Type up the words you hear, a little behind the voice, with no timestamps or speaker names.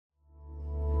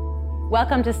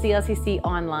Welcome to CLCC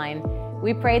Online.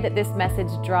 We pray that this message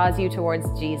draws you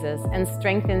towards Jesus and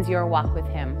strengthens your walk with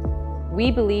Him.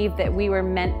 We believe that we were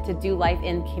meant to do life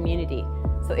in community.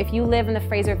 So if you live in the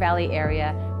Fraser Valley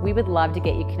area, we would love to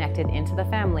get you connected into the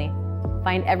family.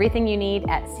 Find everything you need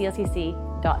at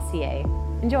clcc.ca.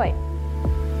 Enjoy.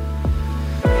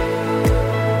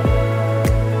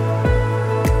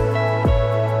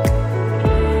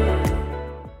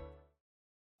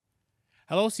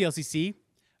 Hello, CLCC.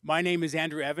 My name is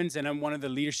Andrew Evans, and I'm one of the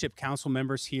leadership council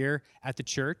members here at the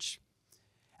church.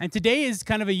 And today is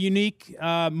kind of a unique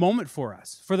moment for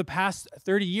us. For the past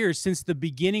 30 years, since the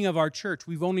beginning of our church,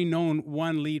 we've only known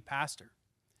one lead pastor.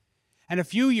 And a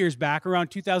few years back, around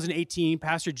 2018,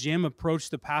 Pastor Jim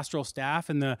approached the pastoral staff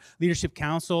and the leadership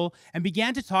council and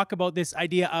began to talk about this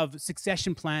idea of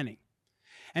succession planning.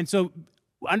 And so,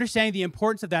 understanding the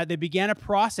importance of that, they began a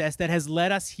process that has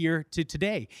led us here to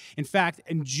today. In fact,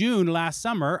 in June last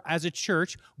summer, as a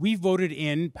church, we voted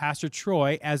in Pastor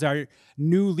Troy as our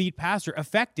new lead pastor,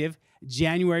 effective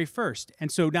January 1st.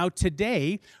 And so now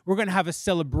today, we're going to have a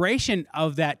celebration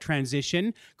of that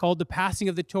transition called the Passing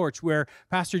of the Torch, where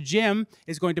Pastor Jim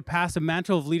is going to pass a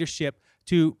mantle of leadership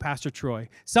to Pastor Troy.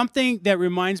 Something that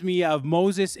reminds me of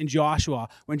Moses and Joshua.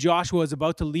 When Joshua was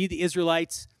about to lead the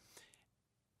Israelites,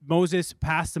 Moses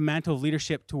passed the mantle of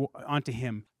leadership onto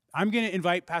him. I'm going to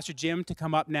invite Pastor Jim to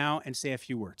come up now and say a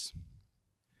few words.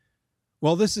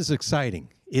 Well, this is exciting.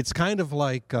 It's kind of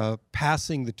like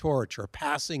passing the torch or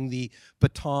passing the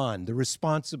baton, the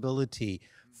responsibility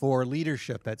for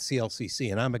leadership at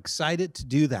CLCC, and I'm excited to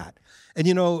do that. And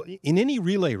you know, in any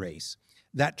relay race,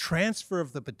 that transfer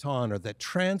of the baton or that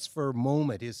transfer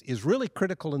moment is really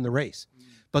critical in the race.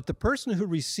 But the person who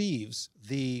receives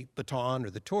the baton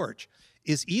or the torch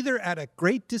is either at a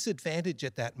great disadvantage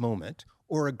at that moment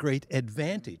or a great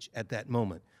advantage at that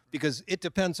moment, because it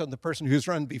depends on the person who's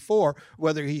run before,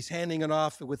 whether he's handing it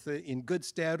off in good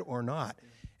stead or not.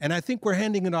 And I think we're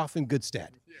handing it off in good stead.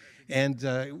 And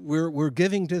we're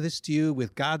giving this to you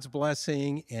with God's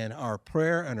blessing and our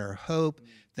prayer and our hope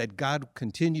that God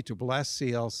continue to bless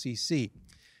CLCC.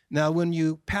 Now, when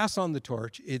you pass on the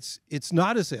torch, it's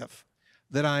not as if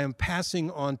that I am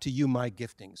passing on to you my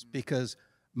giftings, because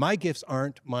my gifts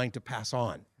aren't mine to pass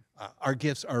on. Our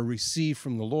gifts are received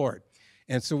from the Lord.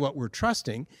 And so what we're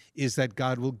trusting is that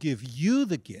God will give you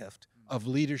the gift of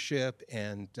leadership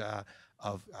and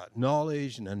of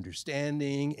knowledge and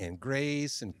understanding and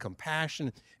grace and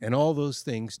compassion and all those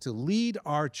things to lead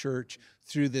our church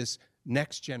through this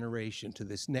next generation, to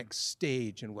this next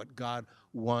stage in what God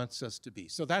wants us to be.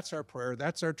 So that's our prayer,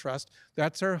 that's our trust,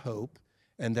 that's our hope,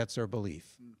 and that's our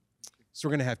belief. So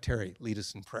we're going to have Terry lead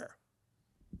us in prayer.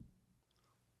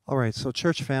 All right, so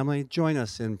church family, join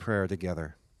us in prayer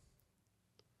together.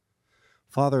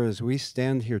 Father, as we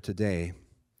stand here today,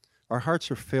 our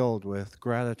hearts are filled with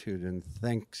gratitude and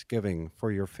thanksgiving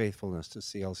for your faithfulness to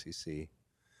CLCC.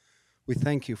 We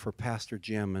thank you for Pastor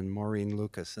Jim and Maureen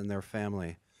Lucas and their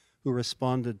family who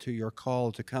responded to your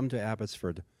call to come to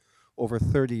Abbotsford over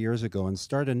 30 years ago and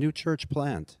start a new church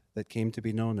plant that came to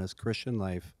be known as Christian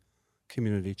Life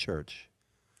Community Church,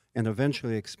 and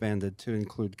eventually expanded to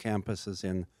include campuses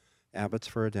in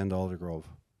Abbotsford and Aldergrove.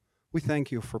 We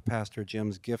thank you for Pastor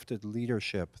Jim's gifted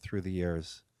leadership through the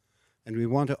years, and we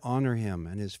want to honor him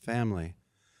and his family,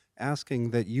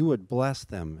 asking that you would bless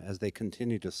them as they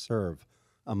continue to serve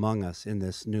among us in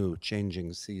this new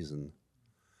changing season.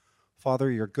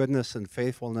 Father, your goodness and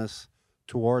faithfulness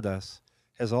toward us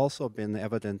has also been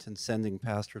evident in sending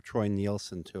Pastor Troy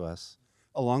Nielsen to us,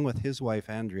 along with his wife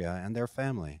Andrea and their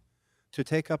family, to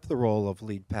take up the role of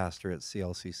lead pastor at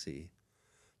CLCC.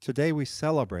 Today we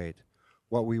celebrate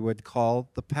what we would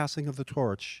call the passing of the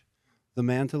torch, the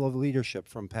mantle of leadership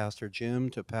from Pastor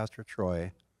Jim to Pastor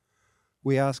Troy.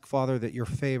 We ask, Father, that your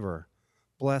favor,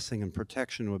 blessing, and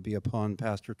protection would be upon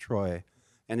Pastor Troy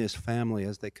and his family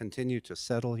as they continue to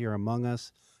settle here among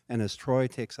us and as Troy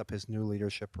takes up his new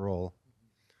leadership role.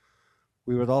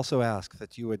 We would also ask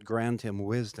that you would grant him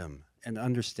wisdom and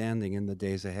understanding in the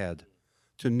days ahead,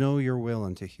 to know your will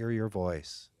and to hear your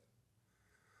voice.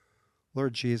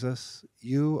 Lord Jesus,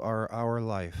 you are our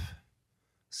life.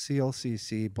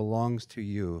 CLCC belongs to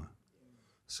you.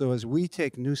 So as we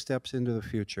take new steps into the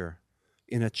future,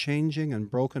 in a changing and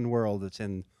broken world that's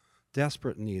in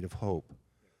desperate need of hope,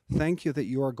 thank you that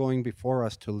you are going before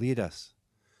us to lead us.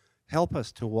 Help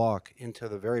us to walk into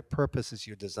the very purposes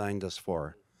you designed us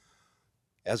for,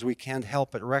 as we can't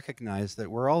help but recognize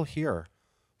that we're all here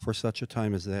for such a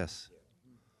time as this.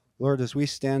 Lord, as we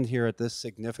stand here at this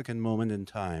significant moment in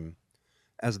time,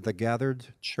 as the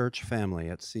gathered church family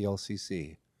at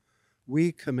CLCC,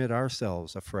 we commit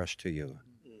ourselves afresh to you,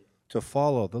 to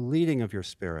follow the leading of your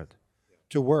Spirit,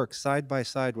 to work side by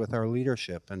side with our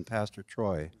leadership and Pastor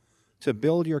Troy, to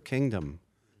build your kingdom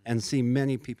and see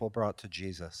many people brought to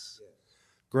Jesus.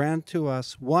 Grant to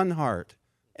us one heart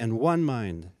and one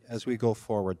mind as we go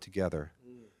forward together.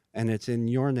 And it's in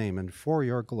your name and for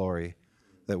your glory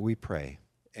that we pray.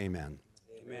 Amen.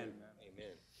 Amen.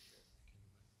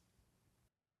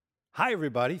 Hi,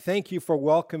 everybody. Thank you for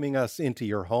welcoming us into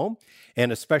your home. And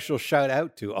a special shout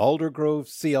out to Aldergrove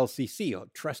CLCC. I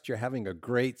trust you're having a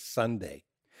great Sunday.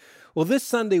 Well, this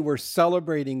Sunday, we're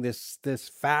celebrating this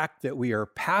fact that we are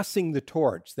passing the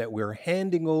torch, that we're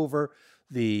handing over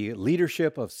the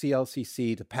leadership of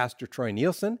CLCC to Pastor Troy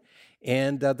Nielsen.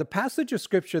 And the passage of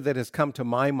scripture that has come to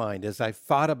my mind as I've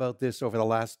thought about this over the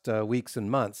last weeks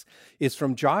and months is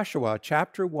from Joshua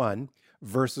chapter 1,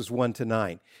 verses 1 to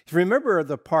 9. If you remember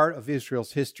the part of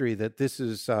Israel's history that this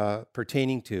is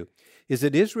pertaining to, is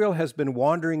that Israel has been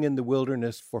wandering in the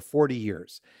wilderness for 40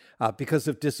 years. Because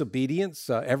of disobedience,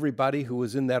 everybody who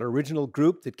was in that original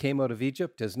group that came out of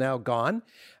Egypt has now gone,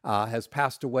 has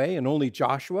passed away, and only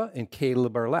Joshua and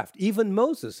Caleb are left. Even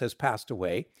Moses has passed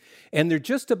away, and they're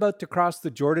just about to cross the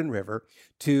Jordan River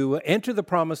to enter the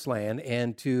Promised Land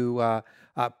and to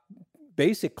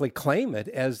basically claim it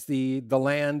as the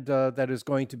land that is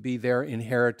going to be their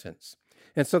inheritance.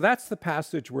 And so that's the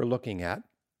passage we're looking at.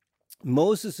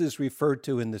 Moses is referred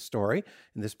to in this story,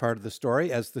 in this part of the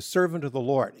story, as the servant of the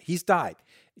Lord. He's died.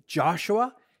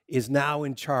 Joshua is now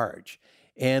in charge.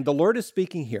 And the Lord is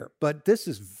speaking here. But this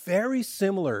is very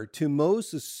similar to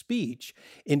Moses' speech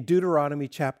in Deuteronomy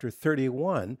chapter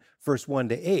 31, verse 1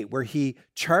 to 8, where he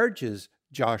charges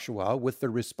Joshua with the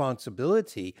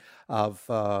responsibility of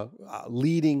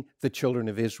leading the children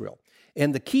of Israel.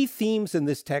 And the key themes in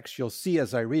this text you'll see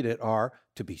as I read it are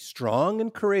to be strong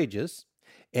and courageous,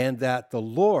 and that the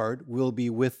Lord will be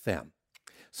with them.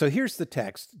 So here's the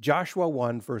text, Joshua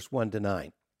 1, verse 1 to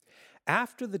 9.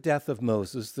 After the death of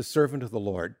Moses, the servant of the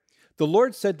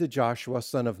Lord said to Joshua,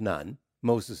 son of Nun,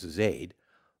 Moses' aide,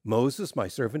 Moses, my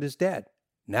servant, is dead.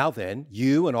 Now then,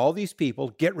 you and all these people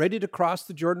get ready to cross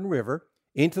the Jordan River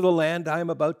into the land I am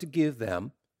about to give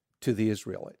them to the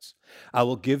Israelites. I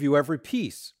will give you every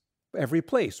place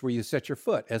where you set your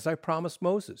foot, as I promised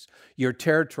Moses. Your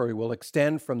territory will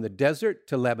extend from the desert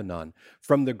to Lebanon,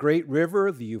 from the great river,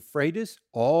 the Euphrates,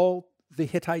 all the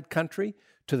Hittite country,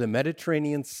 to the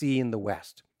Mediterranean Sea in the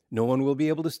west. No one will be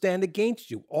able to stand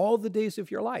against you all the days of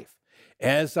your life.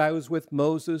 As I was with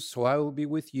Moses, so I will be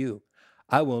with you.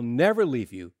 I will never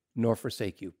leave you nor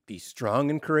forsake you. Be strong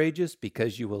and courageous,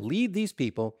 because you will lead these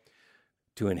people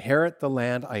to inherit the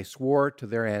land I swore to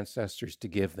their ancestors to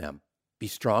give them. Be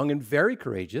strong and very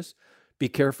courageous. Be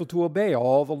careful to obey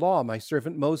all the law my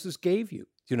servant Moses gave you.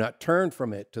 Do not turn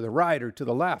from it to the right or to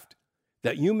the left,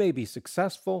 that you may be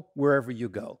successful wherever you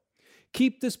go.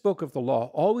 Keep this book of the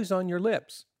law always on your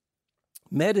lips.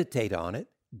 Meditate on it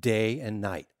day and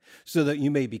night, so that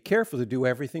you may be careful to do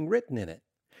everything written in it.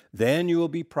 Then you will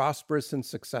be prosperous and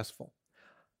successful.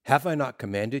 Have I not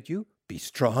commanded you? Be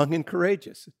strong and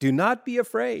courageous. Do not be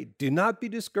afraid. Do not be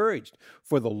discouraged,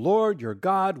 for the Lord your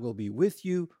God will be with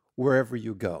you wherever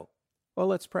you go. Well,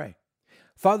 let's pray.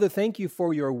 Father, thank you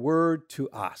for your word to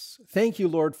us. Thank you,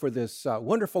 Lord, for this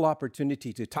wonderful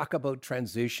opportunity to talk about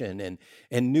transition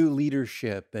and new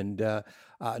leadership and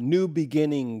new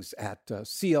beginnings at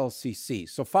CLCC.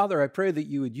 So, Father, I pray that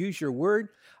you would use your word.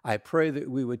 I pray that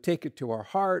we would take it to our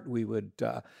heart, we would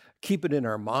keep it in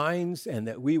our minds, and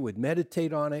that we would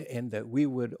meditate on it, and that we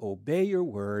would obey your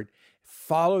word,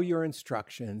 follow your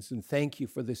instructions, and thank you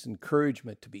for this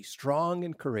encouragement to be strong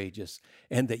and courageous,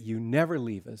 and that you never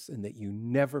leave us and that you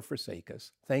never forsake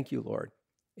us. Thank you, Lord.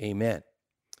 Amen.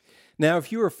 Now,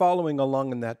 if you are following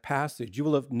along in that passage, you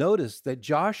will have noticed that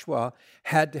Joshua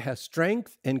had to have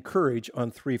strength and courage on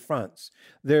three fronts.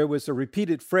 There was a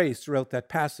repeated phrase throughout that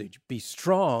passage, be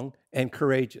strong and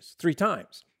courageous, 3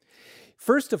 times.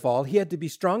 First of all, he had to be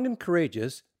strong and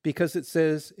courageous because it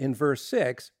says in verse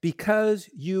 6, because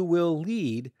you will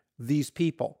lead these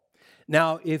people.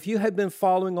 Now, if you had been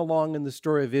following along in the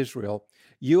story of Israel,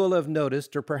 you will have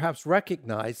noticed or perhaps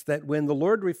recognized that when the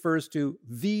Lord refers to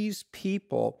these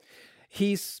people,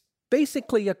 he's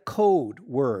basically a code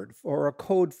word or a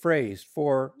code phrase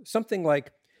for something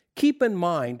like, keep in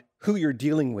mind who you're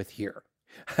dealing with here.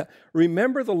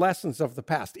 Remember the lessons of the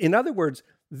past. In other words,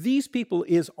 these people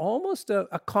is almost a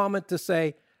comment to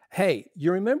say, hey,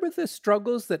 you remember the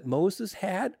struggles that Moses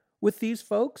had with these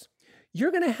folks?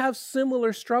 You're going to have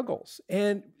similar struggles,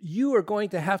 and you are going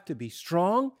to have to be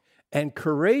strong and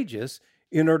courageous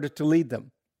in order to lead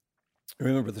them.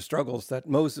 Remember the struggles that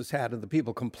Moses had and the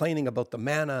people complaining about the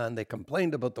manna, and they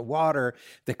complained about the water.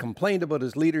 They complained about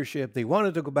his leadership. They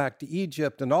wanted to go back to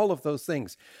Egypt and all of those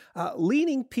things.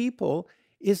 Leading people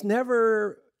is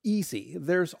never easy.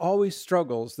 There's always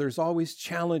struggles. There's always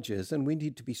challenges, and we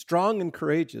need to be strong and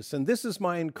courageous. And this is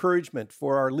my encouragement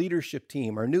for our leadership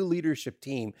team, our new leadership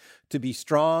team, to be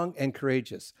strong and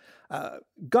courageous.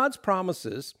 God's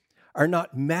promises are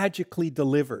not magically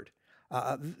delivered.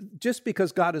 Just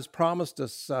because God has promised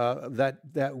us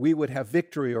that we would have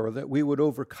victory or that we would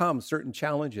overcome certain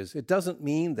challenges, it doesn't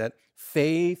mean that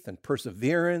faith and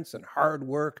perseverance and hard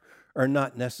work are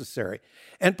not necessary.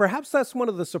 And perhaps that's one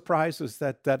of the surprises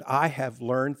that I have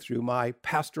learned through my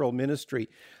pastoral ministry,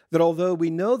 that although we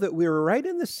know that we're right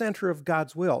in the center of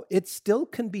God's will, it still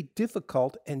can be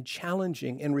difficult and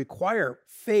challenging and require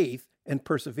faith and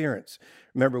perseverance.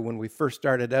 Remember when we first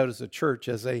started out as a church,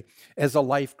 as a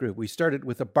life group, we started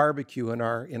with a barbecue in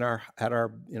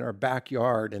our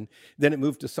backyard, and then it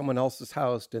moved to someone else's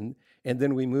house, and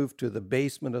then we moved to the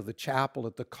basement of the chapel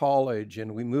at the college,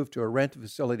 and we moved to a rent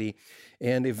facility,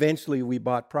 and eventually we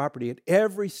bought property. At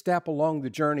every step along the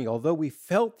journey, although we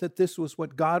felt that this was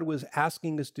what God was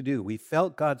asking us to do, we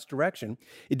felt God's direction,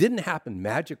 it didn't happen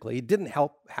magically. It didn't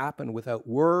happen without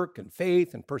work and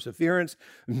faith and perseverance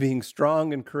and being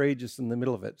strong and courageous in the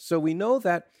middle of it. So we know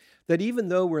that even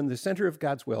though we're in the center of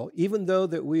God's will, even though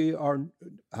that we are,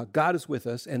 God is with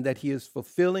us and that he is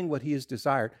fulfilling what he has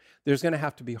desired, there's going to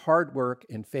have to be hard work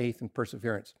and faith and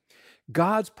perseverance.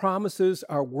 God's promises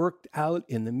are worked out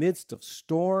in the midst of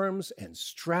storms and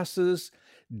stresses,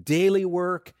 daily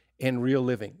work, and real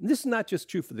living. And this is not just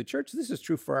true for the church. This is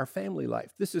true for our family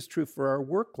life. This is true for our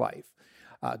work life.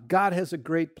 God has a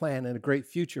great plan and a great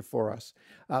future for us,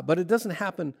 but it doesn't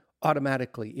happen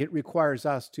automatically. It requires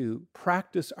us to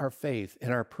practice our faith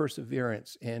and our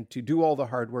perseverance and to do all the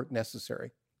hard work necessary.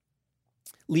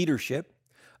 Leadership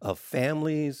of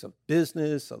families, of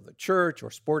business, of the church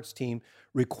or sports team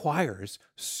requires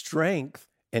strength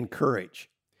and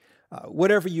courage.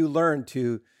 Whatever you learn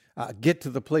to get to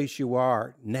the place you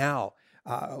are now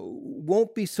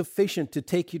won't be sufficient to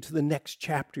take you to the next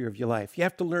chapter of your life. You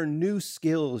have to learn new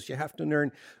skills. You have to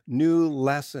learn new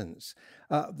lessons.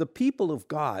 The people of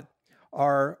God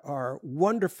are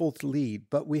wonderful to lead,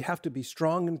 but we have to be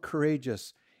strong and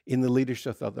courageous in the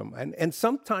leadership of them. And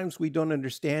sometimes we don't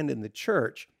understand in the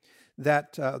church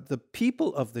that the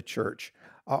people of the church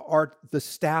are the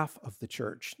staff of the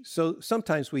church. So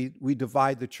sometimes we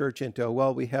divide the church into,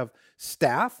 well, we have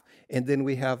staff and then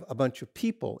we have a bunch of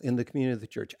people in the community of the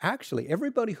church. Actually,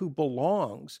 everybody who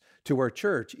belongs to our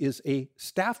church is a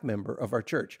staff member of our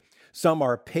church. Some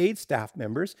are paid staff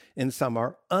members and some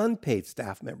are unpaid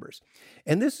staff members.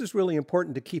 And this is really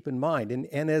important to keep in mind.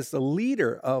 And as the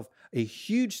leader of a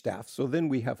huge staff, so then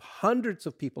we have hundreds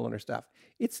of people on our staff,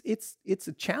 it's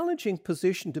a challenging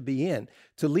position to be in,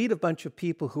 to lead a bunch of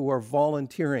people who are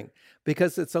volunteering,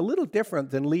 because it's a little different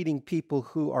than leading people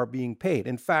who are being paid.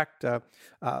 In fact,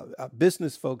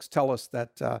 business folks tell us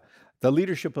that the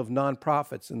leadership of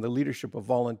nonprofits and the leadership of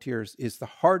volunteers is the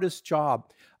hardest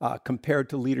job compared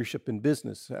to leadership in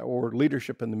business or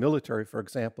leadership in the military, for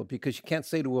example, because you can't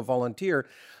say to a volunteer,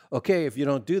 okay, if you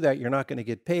don't do that, you're not going to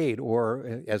get paid,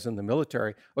 or as in the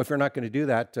military, or if you're not going to do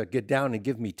that, get down and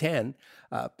give me 10,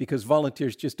 because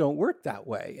volunteers just don't work that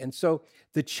way. And so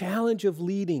the challenge of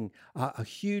leading a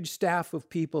huge staff of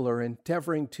people or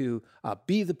endeavoring to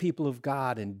be the people of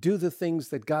God and do the things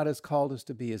that God has called us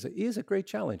to be is a great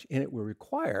challenge, and it will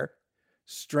require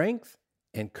strength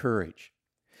and courage.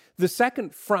 The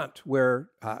second front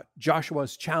where Joshua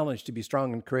is challenged to be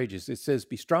strong and courageous, it says,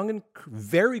 be strong and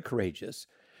very courageous,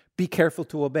 be careful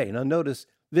to obey. Now notice,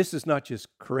 this is not just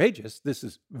courageous, this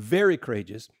is very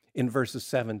courageous in verses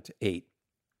 7 to 8.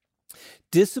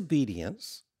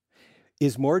 Disobedience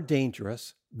is more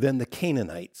dangerous than the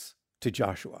Canaanites to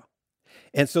Joshua.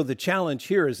 And so the challenge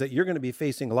here is that you're going to be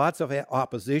facing lots of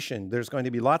opposition. There's going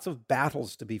to be lots of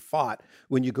battles to be fought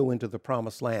when you go into the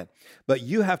promised land. But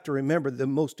you have to remember the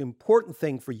most important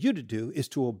thing for you to do is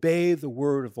to obey the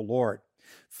word of the Lord.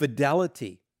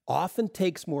 Fidelity often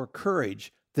takes more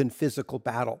courage than physical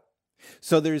battle.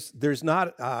 So there's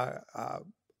not a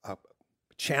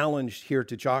challenge here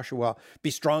to Joshua,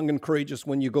 be strong and courageous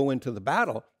when you go into the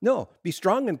battle. No, be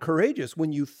strong and courageous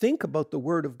when you think about the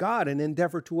word of God and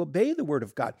endeavor to obey the word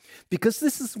of God, because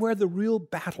this is where the real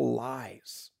battle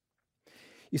lies.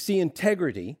 You see,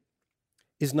 integrity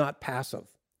is not passive.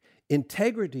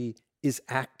 Integrity is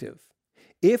active.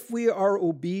 If we are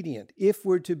obedient, if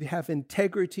we're to have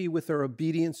integrity with our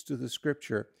obedience to the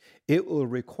scripture, it will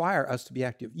require us to be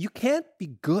active. You can't be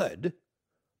good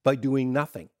by doing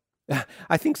nothing.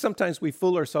 I think sometimes we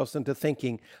fool ourselves into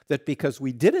thinking that because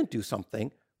we didn't do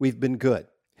something, we've been good.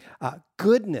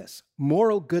 Goodness,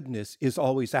 moral goodness is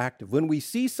always active. When we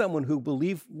see someone who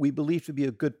we believe to be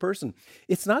a good person,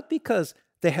 it's not because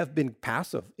they have been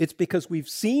passive. It's because we've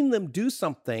seen them do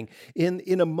something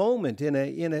in a moment, in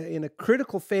a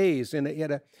critical phase,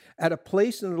 at a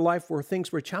place in their life where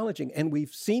things were challenging, and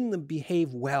we've seen them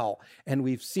behave well, and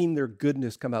we've seen their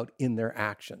goodness come out in their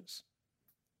actions.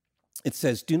 It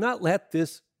says, "Do not let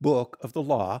this book of the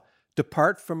law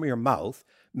depart from your mouth.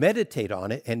 Meditate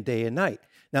on it and day and night."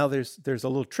 Now, there's a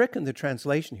little trick in the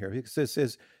translation here. It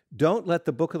says, "Don't let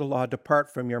the book of the law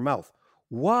depart from your mouth."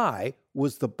 Why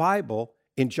was the Bible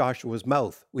in Joshua's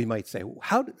mouth, we might say?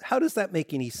 How does that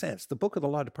make any sense? The book of the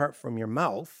law depart from your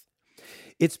mouth.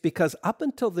 It's because up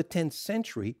until the 10th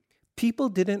century, people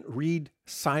didn't read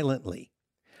silently.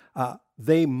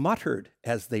 They muttered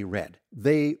as they read.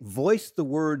 They voiced the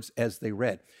words as they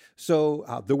read.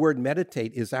 So the word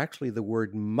meditate is actually the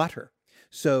word mutter.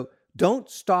 So don't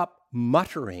stop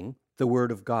muttering the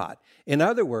word of God. In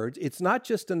other words, it's not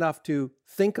just enough to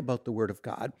think about the word of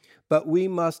God, but we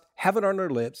must have it on our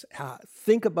lips,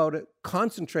 think about it,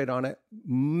 concentrate on it,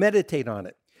 meditate on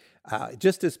it.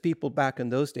 Just as people back in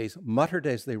those days muttered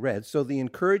as they read. So the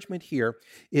encouragement here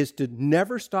is to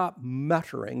never stop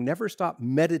muttering, never stop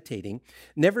meditating,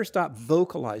 never stop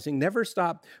vocalizing, never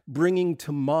stop bringing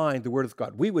to mind the word of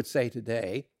God. We would say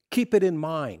today, keep it in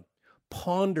mind,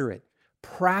 ponder it,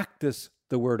 practice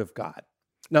the word of God.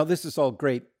 Now, this is all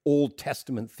great Old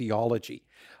Testament theology.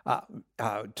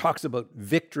 Talks about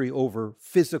victory over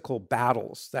physical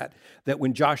battles, that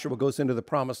when Joshua goes into the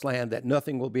promised land, that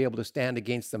nothing will be able to stand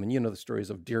against them. And you know the stories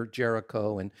of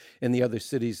Jericho and the other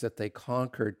cities that they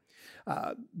conquered.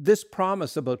 This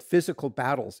promise about physical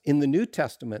battles in the New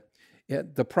Testament,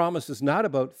 the promise is not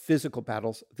about physical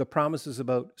battles. The promise is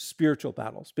about spiritual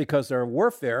battles, because our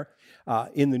warfare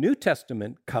in the New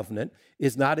Testament covenant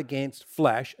is not against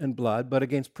flesh and blood, but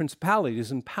against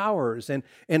principalities and powers and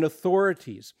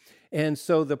authorities. And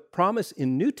so the promise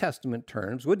in New Testament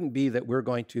terms wouldn't be that we're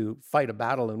going to fight a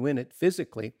battle and win it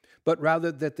physically, but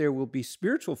rather that there will be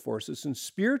spiritual forces and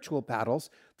spiritual battles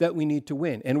that we need to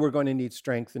win. And we're going to need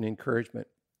strength and encouragement.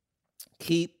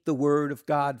 Keep the word of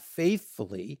God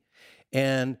faithfully,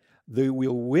 and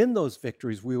we'll win those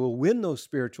victories. We will win those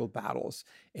spiritual battles,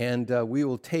 and we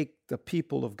will take the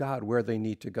people of God where they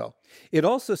need to go. It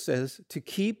also says to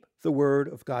keep the word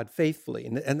of God faithfully.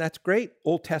 And that's great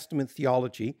Old Testament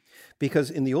theology, because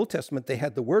in the Old Testament, they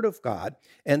had the word of God,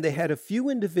 and they had a few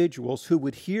individuals who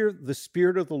would hear the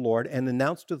Spirit of the Lord and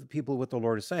announce to the people what the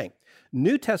Lord is saying.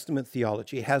 New Testament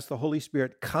theology has the Holy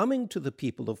Spirit coming to the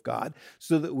people of God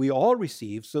so that we all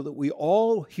receive, so that we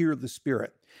all hear the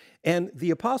Spirit. And the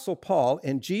Apostle Paul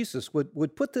and Jesus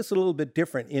would put this a little bit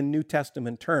different in New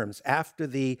Testament terms after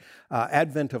the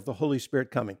advent of the Holy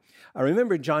Spirit coming. I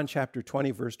remember John chapter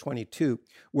 20, verse 22,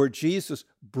 where Jesus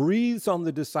breathes on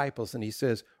the disciples and he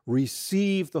says,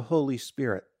 "Receive the Holy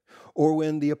Spirit." Or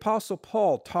when the Apostle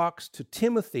Paul talks to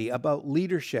Timothy about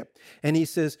leadership, and he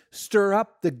says, "Stir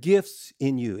up the gifts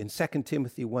in you," in 2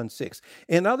 Timothy 1:6.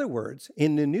 In other words,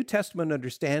 in the New Testament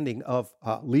understanding of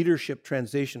leadership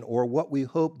transition, or what we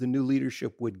hope the new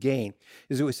leadership would gain,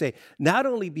 is that we say, not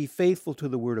only be faithful to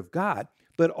the Word of God,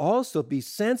 but also be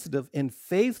sensitive and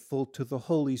faithful to the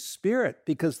Holy Spirit,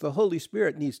 because the Holy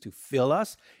Spirit needs to fill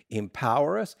us,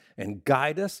 empower us, and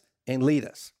guide us, and lead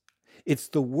us. It's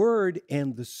the Word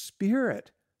and the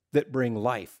Spirit that bring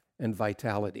life and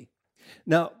vitality.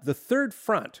 Now, the third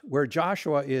front where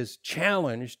Joshua is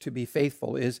challenged to be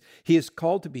faithful is he is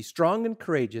called to be strong and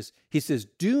courageous. He says,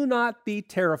 "Do not be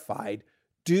terrified,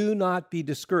 do not be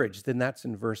discouraged." And that's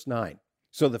in verse 9.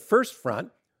 So the first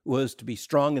front was to be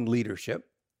strong in leadership.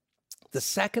 The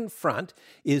second front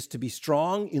is to be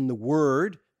strong in the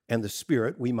Word and the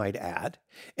Spirit, we might add.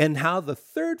 And how the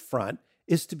third front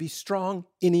is to be strong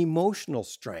in emotional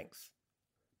strength.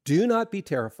 Do not be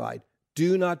terrified.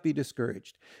 Do not be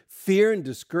discouraged. Fear and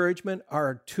discouragement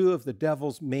are two of the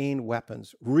devil's main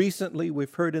weapons. Recently,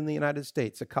 we've heard in the United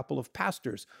States a couple of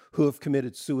pastors who have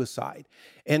committed suicide.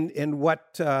 And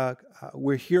what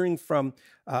we're hearing from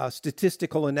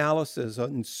statistical analysis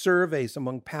and surveys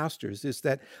among pastors is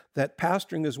that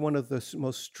pastoring is one of the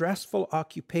most stressful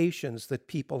occupations that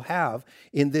people have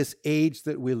in this age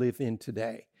that we live in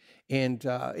today. And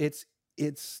it's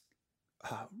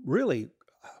really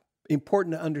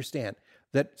important to understand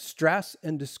that stress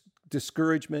and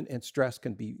discouragement and stress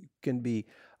can be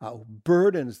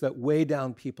burdens that weigh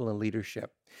down people in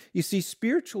leadership. You see,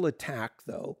 spiritual attack,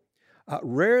 though,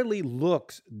 rarely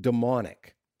looks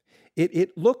demonic.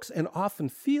 it looks and often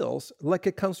feels like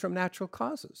it comes from natural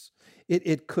causes.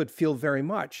 It could feel very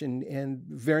much and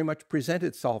very much present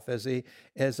itself as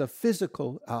a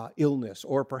physical illness,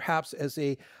 or perhaps as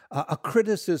a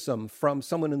criticism from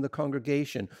someone in the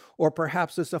congregation, or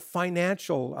perhaps as a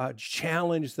financial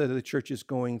challenge that the church is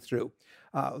going through.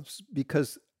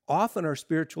 Because often our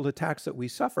spiritual attacks that we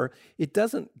suffer,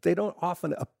 they don't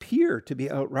often appear to be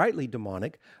outrightly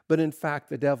demonic, but in fact,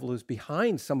 the devil is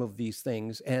behind some of these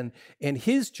things, and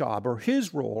his job or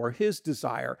his role or his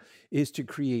desire is to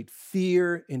create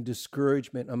fear and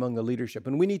discouragement among the leadership.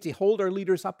 And we need to hold our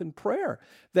leaders up in prayer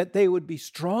that they would be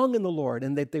strong in the Lord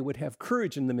and that they would have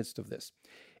courage in the midst of this.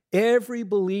 Every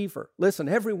believer, listen,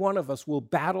 every one of us will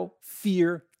battle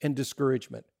fear and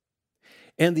discouragement.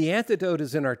 And the antidote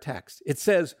is in our text. It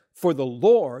says, "For the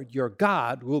Lord your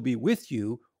God will be with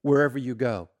you wherever you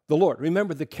go." The Lord.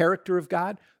 Remember the character of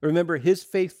God. Remember his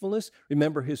faithfulness.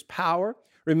 Remember his power.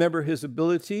 Remember his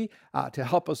ability to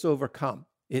help us overcome.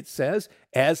 It says,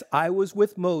 "As I was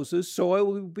with Moses, so I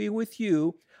will be with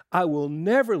you. I will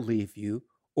never leave you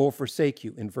or forsake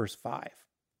you," in verse 5.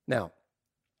 Now,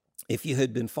 if you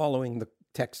had been following the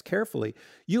text carefully,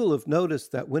 you'll have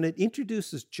noticed that when it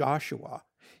introduces Joshua,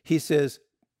 he says,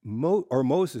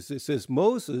 Moses, it says,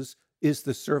 Moses is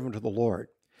the servant of the Lord.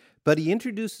 But he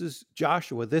introduces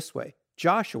Joshua this way: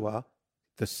 Joshua,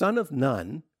 the son of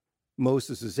Nun,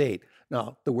 Moses' aide.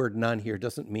 Now, the word Nun here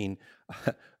doesn't mean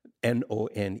None.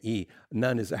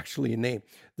 Nun is actually a name.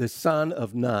 The son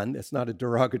of Nun, it's not a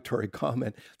derogatory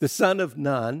comment. The son of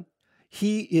Nun,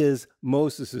 he is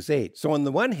Moses' aide. So on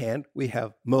the one hand, we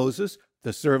have Moses,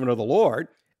 the servant of the Lord,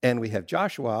 and we have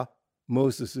Joshua,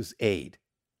 Moses' aide.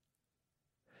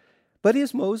 But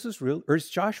is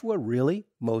Joshua really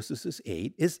Moses'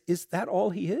 aide? Is that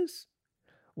all he is?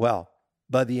 Well,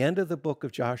 by the end of the book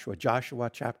of Joshua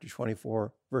chapter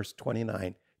 24, verse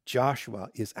 29, Joshua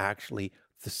is actually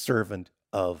the servant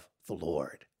of the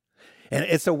Lord. And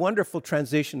it's a wonderful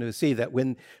transition to see that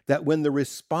when the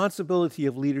responsibility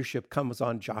of leadership comes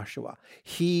on Joshua,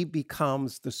 he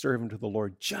becomes the servant of the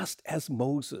Lord, just as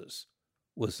Moses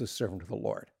was the servant of the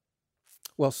Lord.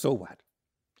 Well, so what?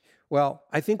 Well,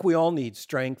 I think we all need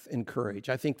strength and courage.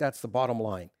 I think that's the bottom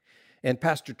line. And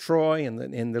Pastor Troy and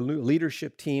the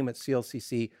leadership team at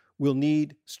CLCC will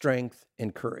need strength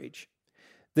and courage.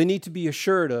 They need to be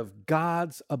assured of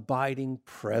God's abiding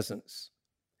presence.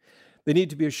 They need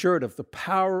to be assured of the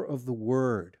power of the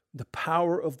Word, the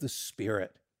power of the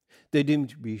Spirit. They need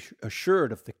to be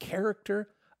assured of the character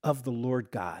of the Lord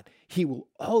God. He will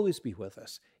always be with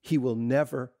us. He will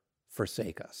never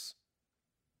forsake us.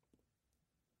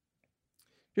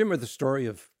 Remember the story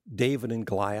of David and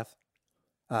Goliath?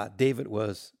 David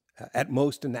was at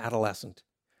most an adolescent,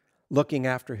 looking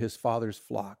after his father's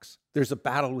flocks. There's a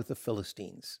battle with the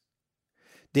Philistines.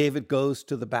 David goes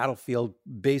to the battlefield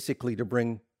basically to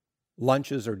bring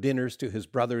lunches or dinners to his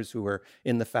brothers who are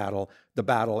in the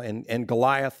battle. And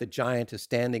Goliath, the giant, is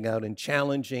standing out and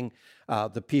challenging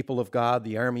the people of God,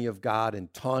 the army of God,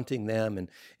 and taunting them.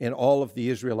 And all of the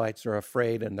Israelites are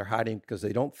afraid, and they're hiding because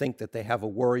they don't think that they have a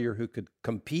warrior who could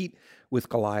compete with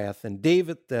Goliath. And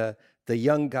David, the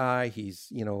young guy, he's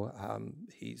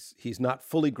not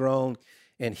fully grown,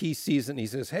 and he sees it and he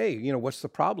says, "Hey, what's the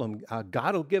problem?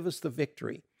 God will give us the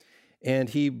victory." And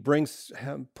he puts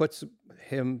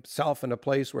himself in a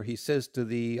place where he says to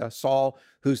the Saul,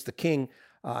 who's the king,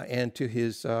 and to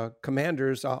his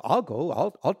commanders, "I'll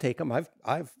go. I'll take him.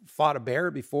 I've fought a bear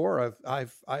before.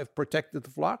 I've protected the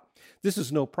flock. This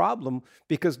is no problem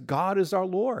because God is our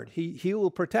Lord. He will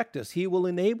protect us. He will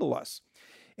enable us."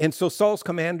 And so Saul's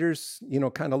commanders,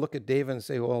 kind of look at David and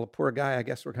say, "Well, the poor guy, I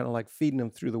guess we're kind of like feeding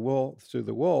him through the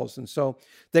wolves." And so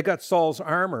they got Saul's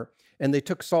armor, and they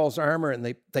took Saul's armor and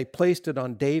they placed it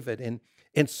on David.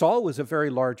 And Saul was a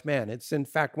very large man. It's in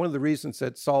fact one of the reasons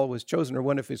that Saul was chosen, or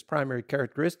one of his primary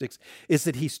characteristics, is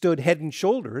that he stood head and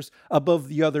shoulders above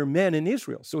the other men in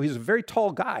Israel. So he's a very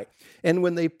tall guy. And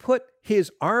when they put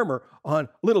his armor on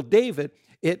little David,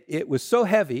 it was so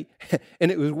heavy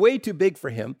and it was way too big for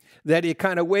him that it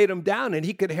kind of weighed him down and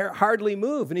he could hardly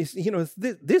move. And he's,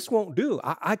 this won't do.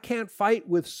 I can't fight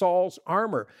with Saul's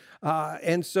armor.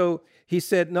 And so he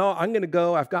said, "No, I'm going to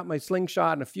go. I've got my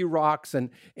slingshot and a few rocks and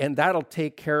that'll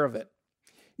take care of it."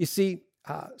 You see,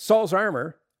 Saul's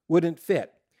armor wouldn't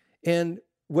fit. And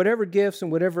whatever gifts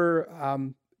and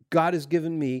whatever God has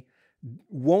given me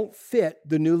won't fit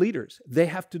the new leaders. They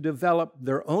have to develop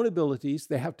their own abilities.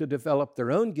 They have to develop their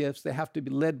own gifts. They have to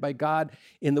be led by God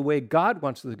in the way God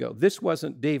wants them to go. This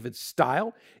wasn't David's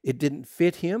style. It didn't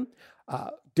fit him.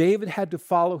 David had to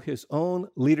follow his own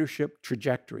leadership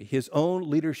trajectory, his own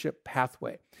leadership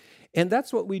pathway. And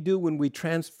that's what we do when we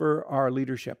transfer our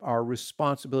leadership, our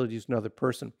responsibilities to another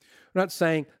person. We're not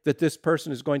saying that this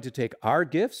person is going to take our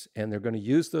gifts and they're going to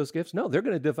use those gifts. No, they're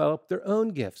going to develop their own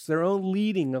gifts, their own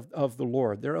leading of the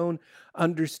Lord, their own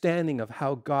understanding of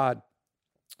how God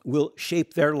will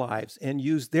shape their lives and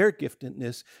use their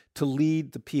giftedness to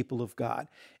lead the people of God.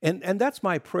 And that's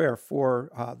my prayer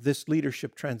for this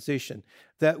leadership transition,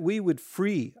 that we would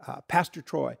free Pastor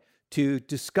Troy to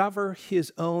discover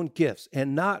his own gifts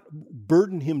and not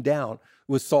burden him down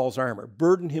with Saul's armor,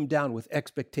 burden him down with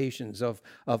expectations of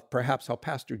perhaps how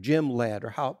Pastor Jim led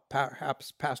or how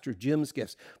perhaps Pastor Jim's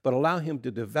gifts, but allow him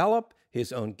to develop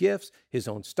his own gifts, his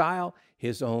own style,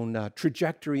 his own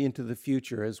trajectory into the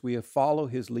future as we follow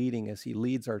his leading, as he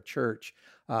leads our church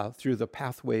through the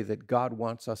pathway that God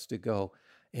wants us to go.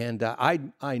 And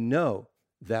I know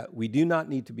that we do not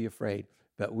need to be afraid,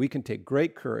 but we can take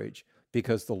great courage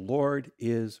because the Lord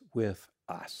is with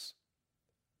us.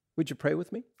 Would you pray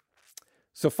with me?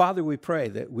 So, Father, we pray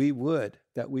that we would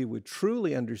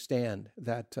truly understand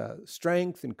that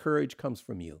strength and courage comes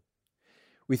from you.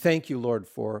 We thank you, Lord,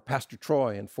 for Pastor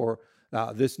Troy and for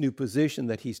this new position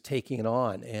that he's taking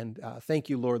on. And thank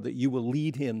you, Lord, that you will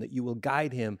lead him, that you will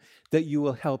guide him, that you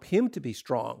will help him to be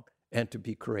strong and to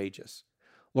be courageous.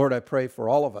 Lord, I pray for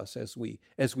all of us as we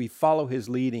follow his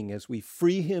leading, as we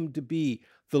free him to be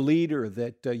the leader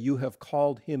that you have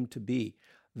called him to be,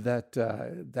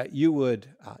 that you would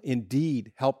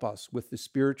indeed help us with the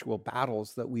spiritual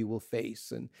battles that we will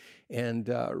face, and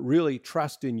really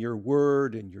trust in your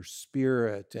word and your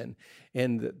spirit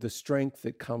and the strength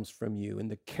that comes from you and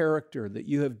the character that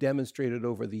you have demonstrated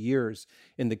over the years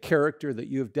and the character that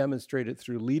you have demonstrated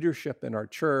through leadership in our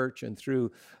church and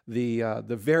through the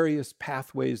various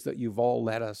pathways that you've all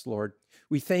led us, Lord.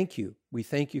 We thank you. We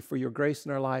thank you for your grace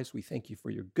in our lives. We thank you for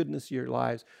your goodness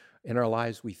in our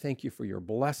lives. We thank you for your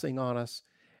blessing on us.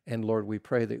 And Lord, we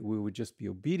pray that we would just be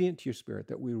obedient to your spirit,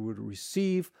 that we would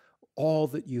receive all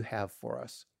that you have for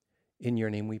us. In your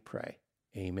name we pray.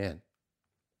 Amen.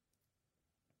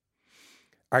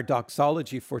 Our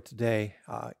doxology for today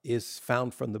is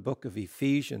found from the book of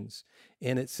Ephesians,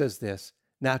 and it says this: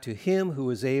 "Now to him who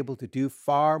is able to do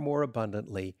far more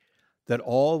abundantly than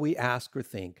all we ask or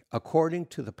think, according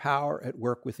to the power at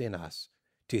work within us,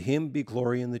 to him be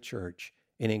glory in the church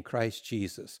and in Christ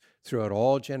Jesus throughout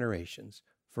all generations,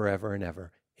 forever and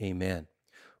ever. Amen."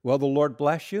 Well, the Lord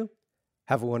bless you.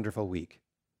 Have a wonderful week.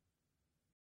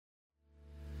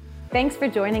 Thanks for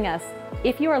joining us.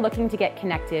 If you are looking to get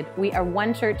connected, we are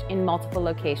one church in multiple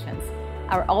locations.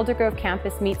 Our Aldergrove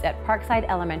campus meets at Parkside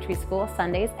Elementary School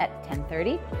Sundays at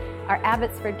 10:30. Our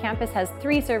Abbotsford campus has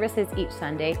 3 services each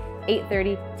Sunday,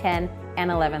 8:30, 10, and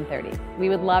 11:30. We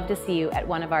would love to see you at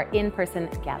one of our in-person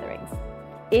gatherings.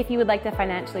 If you would like to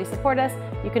financially support us,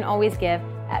 you can always give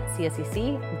at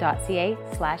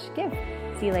clcc.ca/give.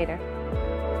 See you later.